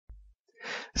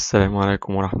السلام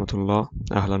عليكم ورحمة الله.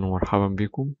 أهلا ومرحبا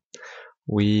بكم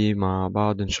ومع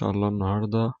بعض إن شاء الله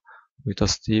النهاردة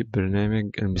بتسطيب برنامج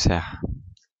المساحة.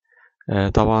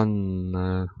 طبعا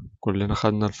آه، كلنا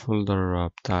خدنا الفولدر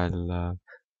بتاع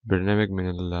البرنامج من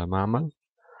المعمل.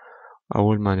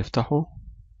 أول ما نفتحه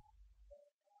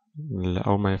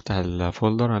أول ما نفتح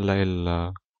الفولدر هنلاقي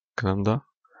الكلام ده.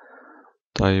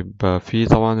 طيب في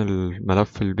طبعا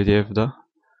الملف PDF ده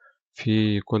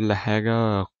فيه كل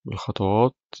حاجة،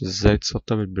 الخطوات ازاي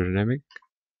تسطب البرنامج،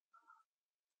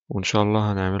 وإن شاء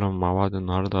الله هنعملهم مع بعض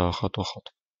النهاردة خطوة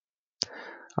خطوة.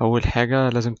 أول حاجة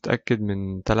لازم تتأكد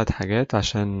من 3 حاجات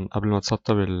عشان قبل ما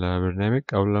تسطب البرنامج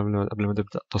أو قبل ما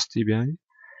تبدأ تسطيب يعني.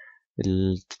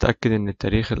 تتأكد إن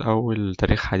التاريخ الأول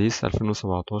تاريخ حديث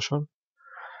 2017.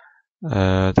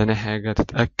 تاني حاجة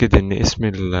تتأكد إن اسم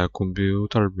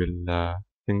الكمبيوتر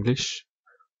بالإنجليش.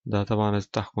 ده طبعا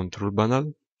تفتح كنترول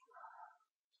بانل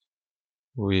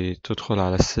وتدخل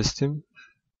على السيستم.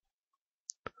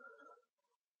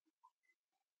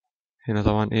 هنا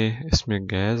طبعا اسم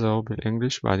الجهاز اهو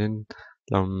بالانجلش. بعدين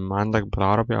لو عندك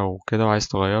بالعربي او كده وعايز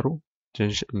تغيره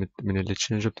من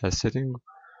التشينج بتاع السيتنج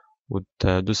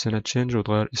وتدوس هنا تشينج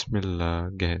وتغير اسم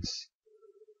الجهاز.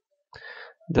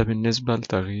 ده بالنسبة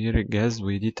لتغيير الجهاز.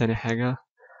 ودي تاني حاجة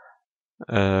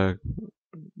آه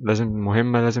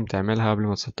لازم تعملها قبل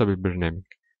ما تسطب البرنامج.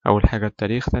 أول حاجة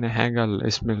التاريخ، تاني حاجة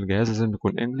اسم الجهاز لازم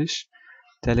يكون انجلش،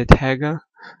 تالت حاجة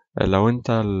لو انت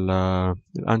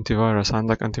الانتي فيروس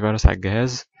عندك انتي فيروس على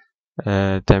الجهاز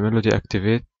تعمله دي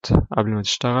اكتيفيت قبل ما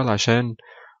تشتغل عشان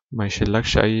ما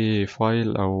يشيلكش اي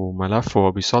فايل او ملف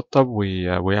وهو بيسطب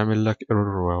ويعمل لك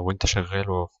ايرور وانت شغال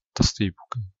وفي التسطيب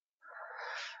وكده.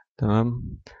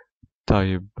 تمام.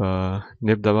 طيب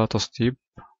نبدأ بقى تسطيب.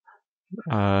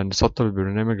 نسطب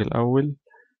البرنامج الأول.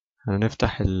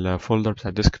 هنفتح الفولدر بتاع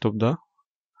الديسكتوب ده،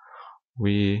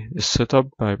 والسيت اب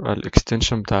هيبقى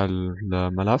الاكستنشن بتاع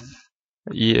الملف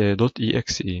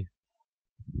 .exe.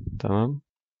 تمام.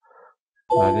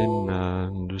 بعدين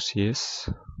ندوس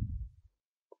يس.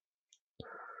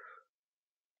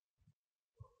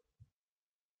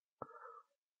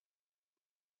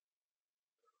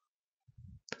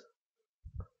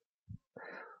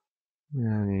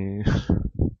 يعني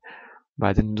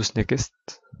بعدين ندوس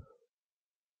نيكست.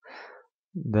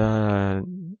 ده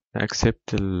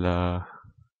accept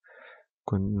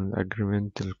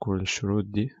agreement كل الشروط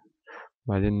دي.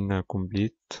 بعدين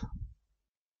complete.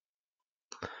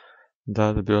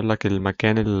 ده بيقول لك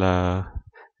المكان اللي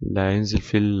هينزل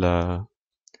فيه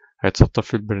هيتسطب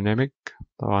فيه البرنامج.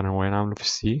 طبعا هو هنا عامله في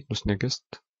السي. دوس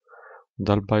نيكست.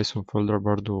 ده البايثون فولدر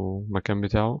برضو المكان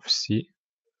بتاعه في السي.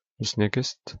 دوس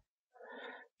نيكست.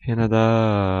 هنا ده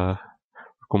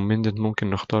recommended ممكن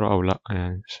نختاره او لا،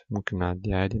 يعني ممكن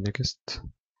نعديه عادي. نيكست.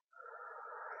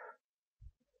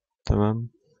 تمام.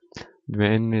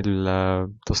 بما ان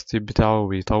التسطيب بتاعه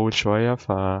بيطول شوية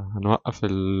فهنوقف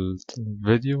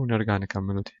الفيديو ونرجع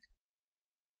نكمله تاني.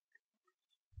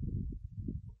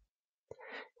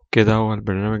 كده هو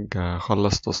البرنامج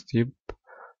خلص تسطيب.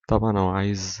 طبعا هو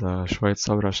عايز شوية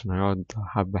صبر عشان هيقعد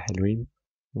حبة حلوين.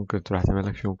 ممكن تروح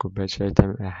تعملك فيهم كوباية شاي،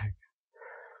 تعمل أي حاجة.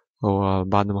 هو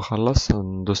بعد ما خلص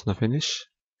هندوسنا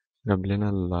فينيش. جاب لنا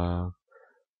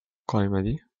القائمة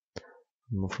دي.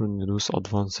 المفروض ندوس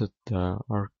advanced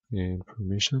arc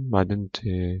information. بعدين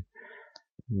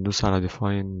ندوس على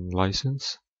define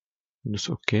license.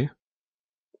 ندوس OK.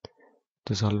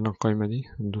 تظهر لنا القائمة دي.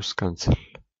 ندوس cancel.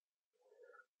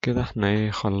 كده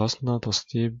احنا خلصنا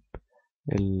تسطيب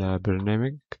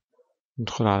البرنامج.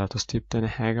 ندخل على تسطيب تاني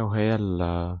حاجة وهي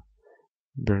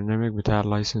البرنامج بتاع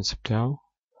اللايسنس بتاعه.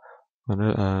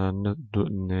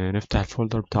 نفتح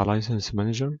الفولدر بتاع لايسنس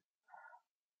مانجر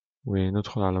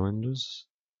وندخل على ويندوز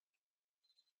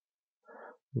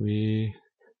و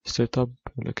سيت اب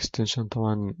الاكستنشن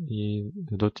طبعا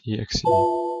 .exe.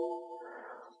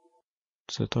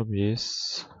 سيت اب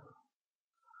يس.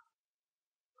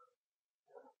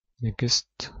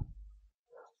 نيكست.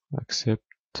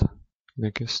 اكسبت.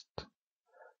 نيكست.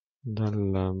 ده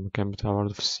المكان بتاعه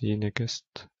برضه في السي.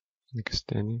 نيكست. نيكست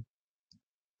تاني.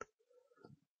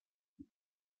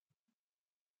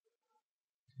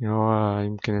 هو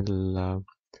يمكن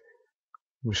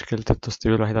مشكلة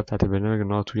التسطيب الوحيدة بتاعت البرنامج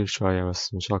ان هو طويل شوية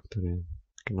بس مش اكتر يعني،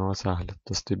 لكن هو سهل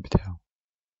التسطيب بتاعه.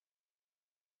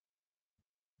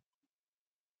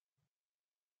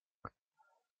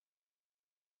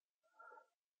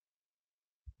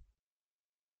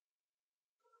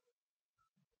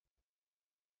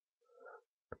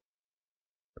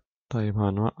 طيب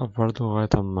هنوقف برضه لغاية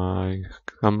اما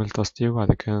يكمل تسطيب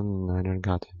وبعد كده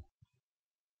هنرجع تاني.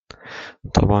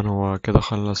 طبعا هو كده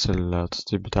خلص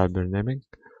التسطيب بتاع البرنامج.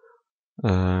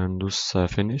 ندوس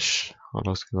فينيش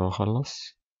خلاص كده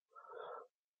وخلص،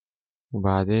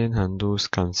 وبعدين هندوس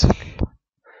كانسل.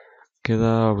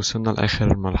 كده وصلنا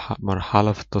لآخر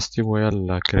مرحلة في التسطيب وهي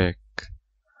الكراك.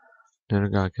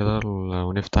 نرجع كده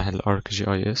ونفتح ال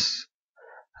ARCGIS.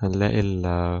 هنلاقي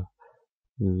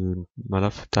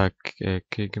الملف بتاع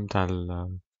الكيك بتاع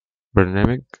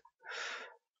البرنامج.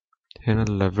 هنا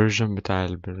الفيرجن بتاع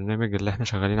البرنامج اللي احنا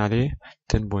شغالين عليه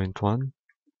 10.1،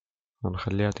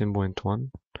 هنخليها 10.1،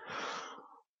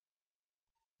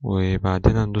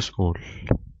 وبعدين هندوس all.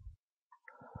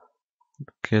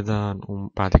 كده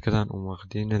بعد كده هنقوم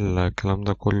واخدين الكلام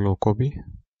ده كله كوبي،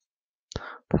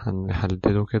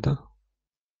 هنحدده كده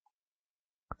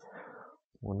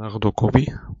وناخده كوبي،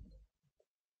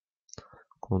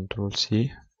 كنترول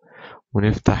سي،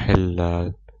 ونفتح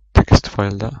التكست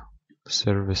فايل ده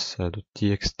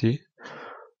service.txt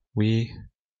ونعمل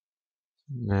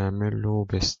له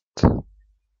بيست،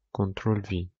 كنترول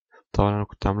في. طبعا انا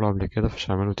كنت عامله قبل كده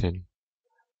فمش هعمله تاني،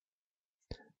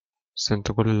 بس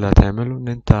انت كل اللي هتعمله ان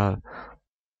انت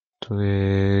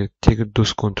تيجي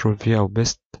تدوس كنترول في او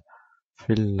بيست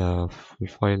في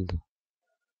الفايل ده،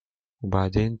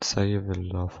 وبعدين تسيف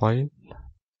الفايل،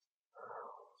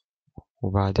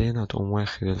 وبعدين هتقوم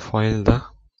واخد الفايل ده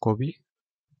كوبي،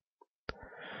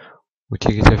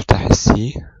 وتيجي تفتح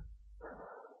السي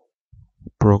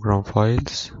program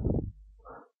files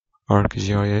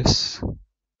ARCGIS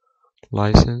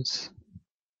license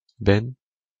bin،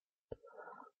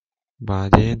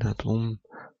 بعدين هتقوم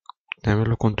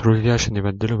تعمله كنترول في عشان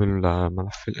يبدله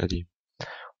بالملف القديم،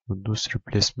 وتدوس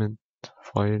replacement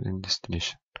file in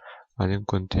destination، بعدين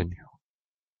continue.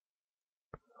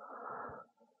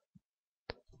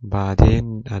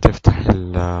 بعدين هتفتح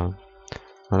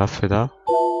الملف ده،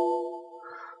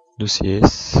 دوس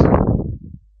yes،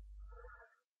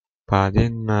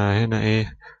 بعدين هنا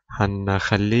ايه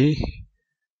هنخليه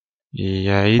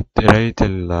يعيد قراية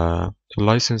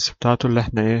اللايسنس بتاعته اللي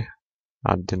احنا ايه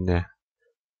عدلناه.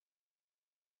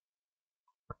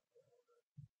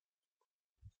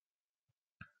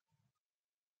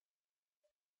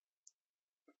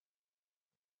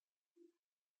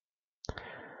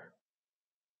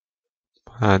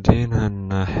 بعدين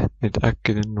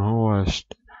هنتأكد ان هو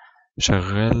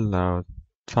شغال،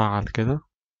 اتفعل كده.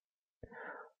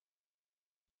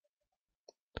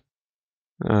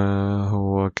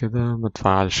 هو كده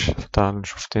متفعلش، فتعال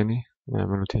نشوف تاني،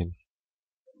 نعمله تاني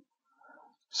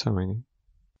ثواني.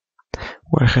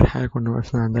 واخر حاجة كنا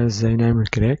وقفنا عندها ازاي نعمل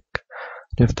كراك.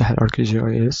 نفتح ال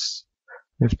ARCGIS،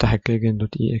 نفتح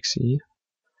الكيجن.exe،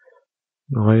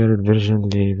 نغير الفيرجن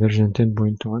لفيرجن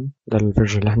 10.1، ده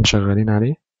الفيرجن اللي احنا شغالين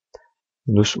عليه،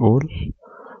 ندوس all،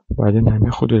 وبعدين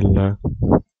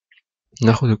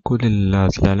ناخد الكود اللي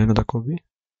طلع لنا ده كوبي،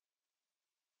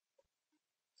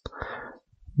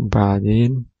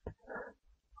 وبعدين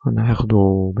انا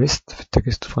هاخده بيست في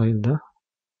التكست فايل ده،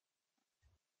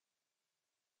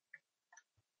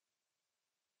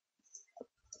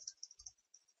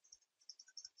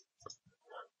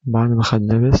 بعد ما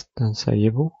خدناه بيست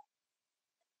هنسيبه،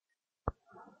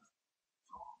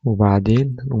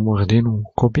 وبعدين نقوم واخدينه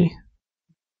كوبي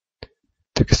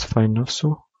التكست فايل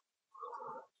نفسه،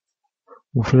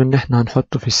 المفروض ان احنا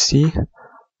هنحطه في السي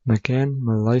مكان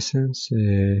ما اللايسنس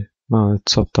ما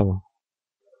اتسطبه.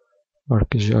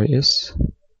 ARCGIS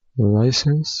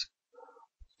license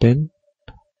bin،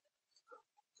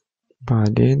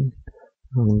 بعدين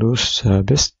هندوس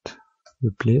best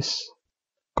replace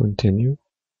continue.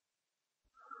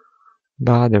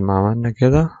 بعد ما عملنا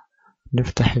كده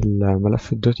نفتح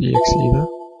الملف .exe ده،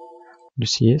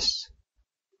 ندوس yes.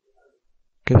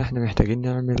 كده احنا محتاجين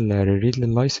نعمل reread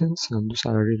لللايسنس، هندوس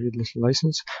على reread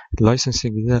لللايسنس، اللايسنس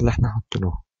الجديدة اللي احنا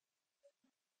حطيناها.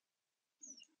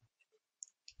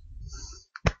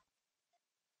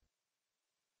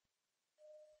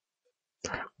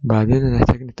 بعدين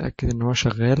هنحتاج نتأكد ان هو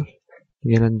شغال،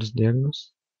 جينا ندوس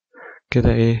diagnose. كده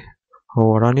ايه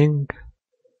هو running،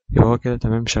 يبقى هو كده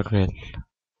تمام شغال.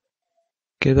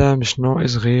 كده مش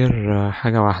ناقص غير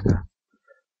حاجة واحدة،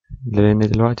 لأن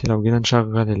دلوقتي لو جينا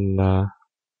نشغل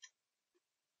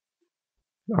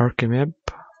الارك ماب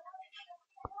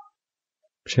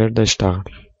مش هيرضى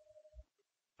يشتغل.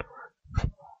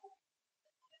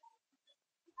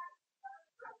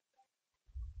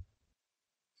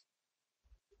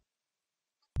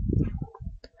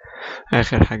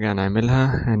 آخر حاجة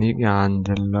هنعملها هنيجي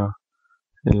عند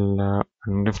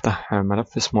نفتح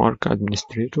ملف اسمه arc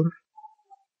administrator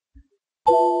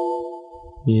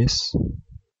yes،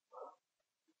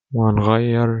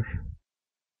 وهنغير،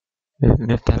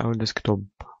 نفتح الأول ديسكتوب،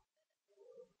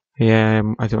 هي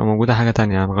هتبقى موجودة حاجة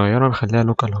تانية هنغيرها نخليها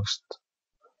local host.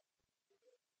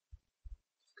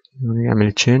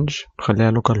 نعمل تشينج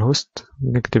نخليها لوكال هوست،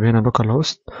 نكتب هنا لوكال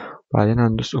هوست، بعدين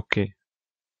هندوس اوكي،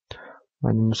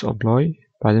 بعدين ندوس ابلاي،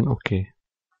 بعدين اوكي،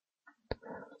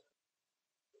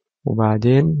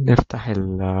 وبعدين نفتح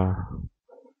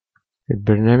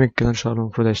البرنامج كده ان شاء الله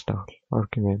المفروض هيشتغل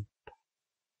ARCGIS.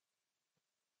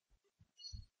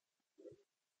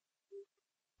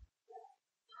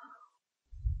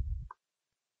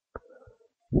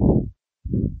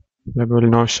 ده بيقول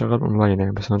ان هو شغال اونلاين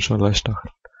يعني، بس ان شاء الله هيشتغل.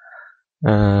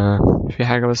 في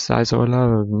حاجة بس عايز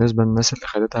اقولها بالنسبة للناس اللي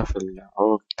خدتها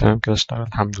هو تمام كده اشتغل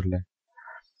الحمد لله.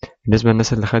 بالنسبة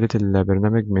للناس اللي خدت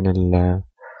البرنامج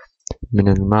من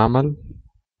المعمل،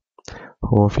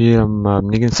 هو في لما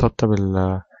بنيجي نسطب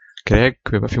الكراك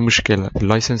بيبقى في مشكلة في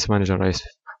اللايسنس مانجر، آسف.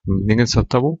 لما بنيجي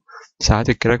نسطبه ساعات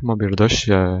الكراك ما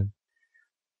بيرضاش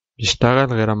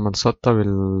يشتغل غير اما نسطب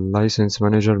اللايسنس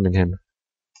مانجر من هنا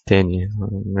تاني.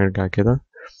 نرجع كده،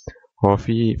 هو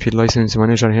في اللايسنس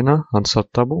مانجر هنا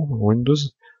هنسطبه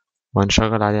ويندوز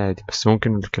وهنشغل عليه عادي، بس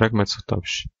ممكن الكراك ما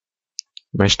يتسطبش،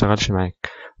 ما يشتغلش معاك.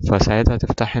 فساعتها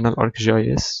تفتح هنا الارك جي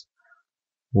اي اس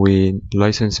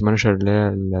واللايسنس مانجر اللي هي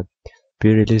البي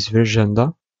ريليز فيرجن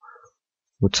ده،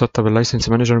 وتسطب اللايسنس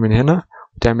مانجر من هنا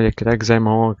وتعمل الكراك زي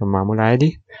ما هو كان معمول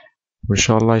عادي، وان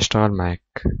شاء الله يشتغل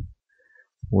معاك.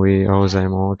 واهو زي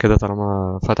ما هو كده،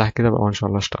 طالما فتح كده بقى ان شاء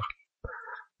الله اشتغل.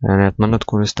 يعني اتمنى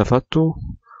تكونوا استفدتوا،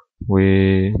 و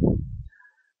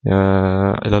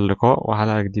الى اللقاء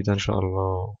وحلقة جديدة ان شاء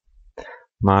الله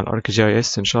مع الارك جي اي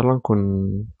اس. ان شاء الله نكون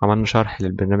عملنا شرح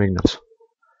للبرنامج نفسه.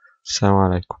 السلام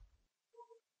عليكم.